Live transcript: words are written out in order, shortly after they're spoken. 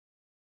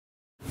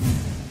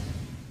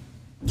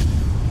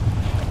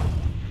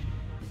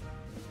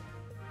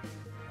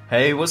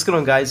Hey, what's going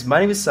on guys?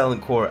 My name is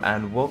sirNanoFusion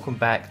and welcome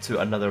back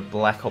to another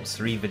Black Ops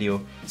 3 video.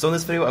 So in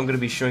this video I'm going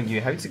to be showing you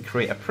how to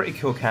create a pretty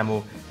cool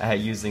camo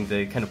using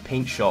the kind of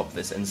paint shop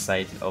that's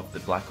inside of the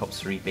Black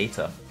Ops 3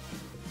 beta.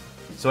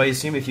 So I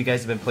assume if you guys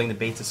have been playing the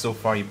beta so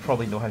far you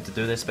probably know how to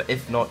do this, but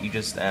if not you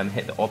just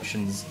hit the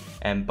options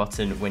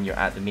button when you're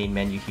at the main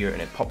menu here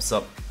and it pops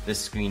up this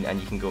screen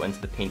and you can go into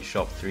the paint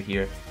shop through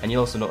here. And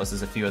you'll also notice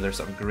there's a few other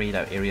sort of greyed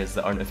out areas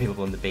that aren't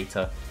available in the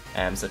beta,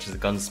 such as the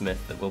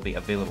gunsmith that will be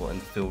available in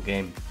the full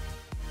game.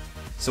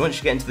 So once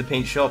you get into the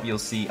paint shop you'll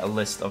see a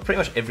list of pretty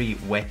much every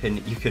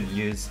weapon you can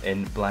use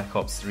in Black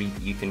Ops 3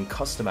 that you can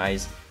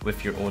customize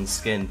with your own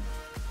skin.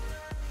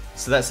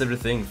 So that's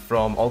everything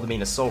from all the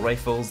main assault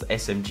rifles,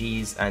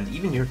 SMGs, and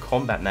even your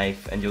combat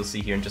knife, and you'll see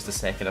here in just a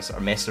second I sort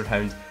of mess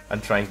around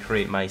and try and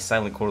create my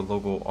sirNanoFusion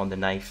logo on the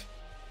knife.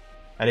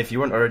 And if you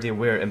weren't already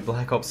aware, in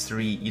Black Ops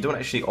 3 you don't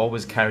actually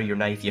always carry your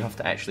knife, you have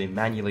to actually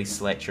manually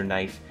select your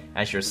knife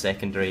as your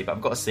secondary, but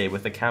I've got to say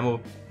with the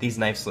camo these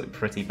knives look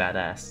pretty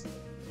badass.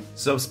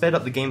 So I've sped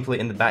up the gameplay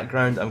in the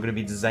background. I'm going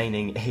to be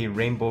designing a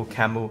rainbow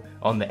camo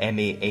on the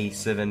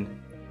MA-A7,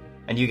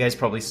 and you guys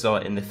probably saw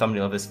it in the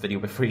thumbnail of this video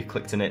before you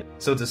clicked on it.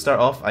 So to start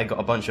off I got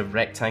a bunch of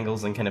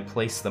rectangles and kind of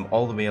placed them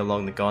all the way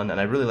along the gun,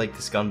 and I really like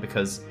this gun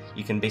because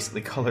you can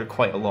basically colour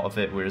quite a lot of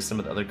it, whereas some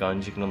of the other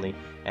guns you can only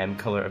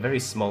colour a very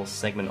small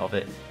segment of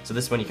it. So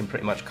this one you can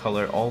pretty much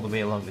colour all the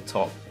way along the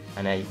top,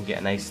 and you can get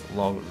a nice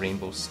long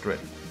rainbow strip.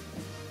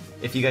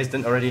 If you guys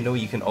didn't already know,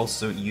 you can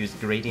also use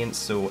gradients,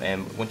 so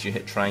once you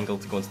hit triangle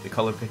to go into the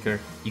colour picker,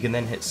 you can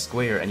then hit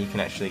square and you can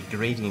actually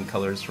gradient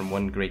colours from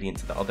one gradient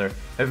to the other.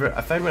 However,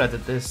 I found when I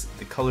did this,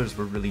 the colours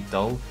were really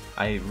dull.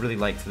 I really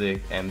liked the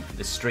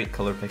straight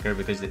colour picker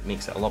because it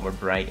makes it a lot more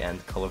bright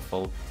and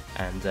colourful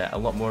and a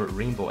lot more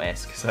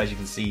rainbow-esque. So as you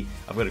can see,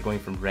 I've got it going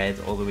from red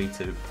all the way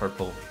to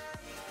purple.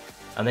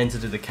 And then to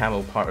do the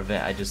camo part of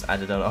it, I just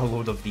added a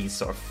load of these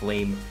sort of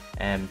flame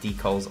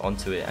decals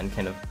onto it and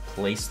kind of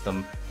placed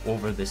them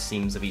over the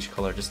seams of each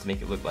colour just to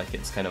make it look like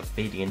it's kind of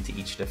fading into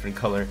each different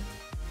colour.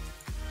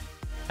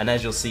 And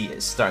as you'll see,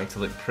 it's starting to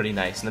look pretty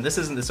nice. Now this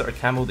isn't the sort of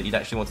camo that you'd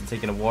actually want to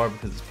take in a war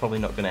because it's probably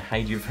not going to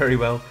hide you very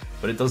well,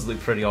 but it does look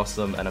pretty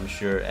awesome, and I'm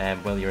sure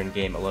while you're in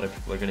game a lot of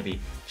people are going to be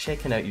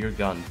checking out your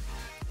gun.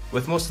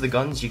 With most of the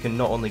guns you can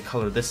not only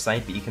colour this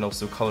side, but you can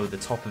also colour the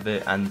top of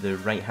it and the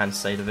right hand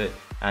side of it.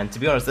 And to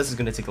be honest, this is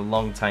going to take a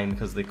long time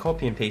because the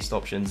copy and paste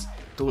options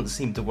don't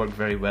seem to work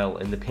very well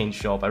in the paint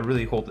shop. I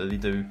really hope that they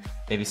do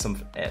maybe some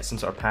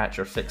sort of patch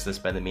or fix this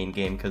by the main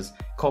game, because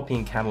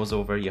copying camos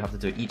over, you have to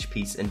do each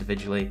piece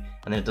individually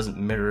and then it doesn't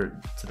mirror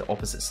to the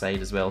opposite side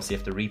as well, so you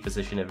have to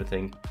reposition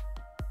everything.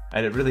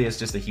 And it really is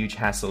just a huge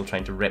hassle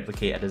trying to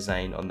replicate a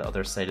design on the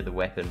other side of the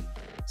weapon.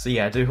 So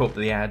yeah, I do hope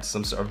that they add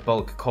some sort of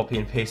bulk copy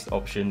and paste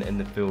option in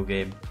the full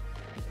game.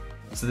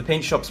 So the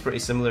paint shop's pretty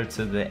similar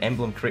to the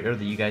emblem creator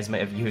that you guys might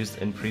have used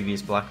in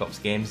previous Black Ops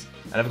games,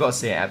 and I've got to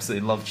say I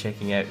absolutely love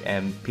checking out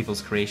people's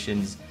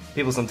creations.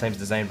 People sometimes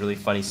design really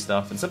funny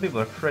stuff, and some people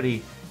are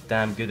pretty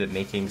damn good at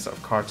making sort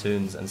of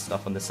cartoons and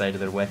stuff on the side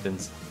of their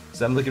weapons.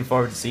 So I'm looking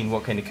forward to seeing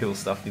what kind of cool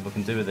stuff people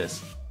can do with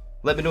this.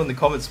 Let me know in the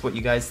comments what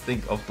you guys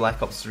think of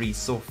Black Ops 3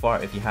 so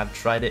far if you have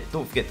tried it.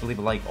 Don't forget to leave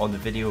a like on the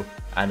video,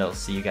 and I'll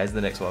see you guys in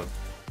the next one.